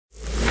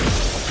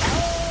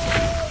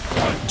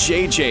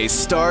JJ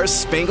Star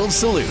Spangled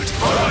Salute.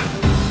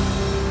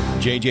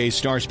 JJ's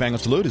Star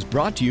Spangled Salute is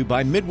brought to you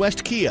by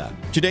Midwest Kia.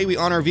 Today we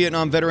honor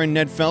Vietnam veteran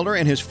Ned Felder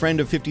and his friend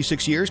of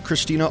 56 years,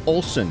 Christina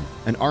Olson.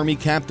 An Army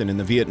captain in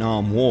the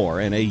Vietnam War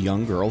and a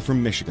young girl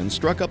from Michigan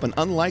struck up an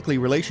unlikely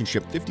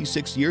relationship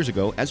 56 years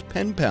ago as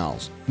pen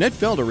pals. Ned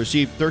Felder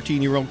received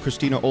 13-year-old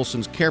Christina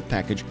Olson's care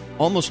package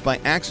almost by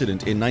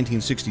accident in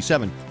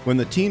 1967 when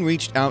the teen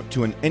reached out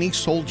to any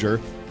soldier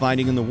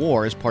fighting in the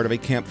war as part of a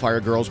Campfire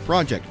Girls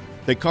project.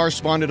 They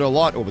corresponded a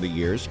lot over the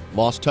years,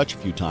 lost touch a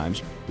few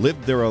times,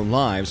 lived their own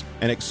lives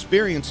and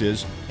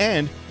experiences,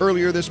 and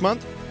earlier this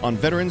month, on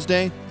Veterans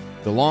Day,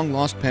 the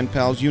long-lost pen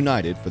pals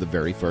united for the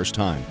very first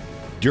time.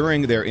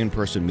 During their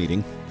in-person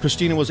meeting,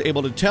 Christina was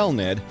able to tell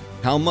Ned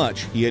how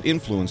much he had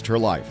influenced her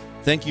life.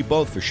 Thank you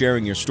both for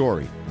sharing your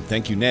story, and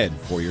thank you, Ned,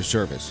 for your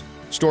service.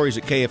 Stories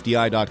at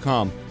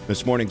KFDI.com,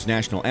 this morning's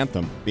national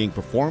anthem being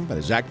performed by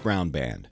the Zac Brown Band.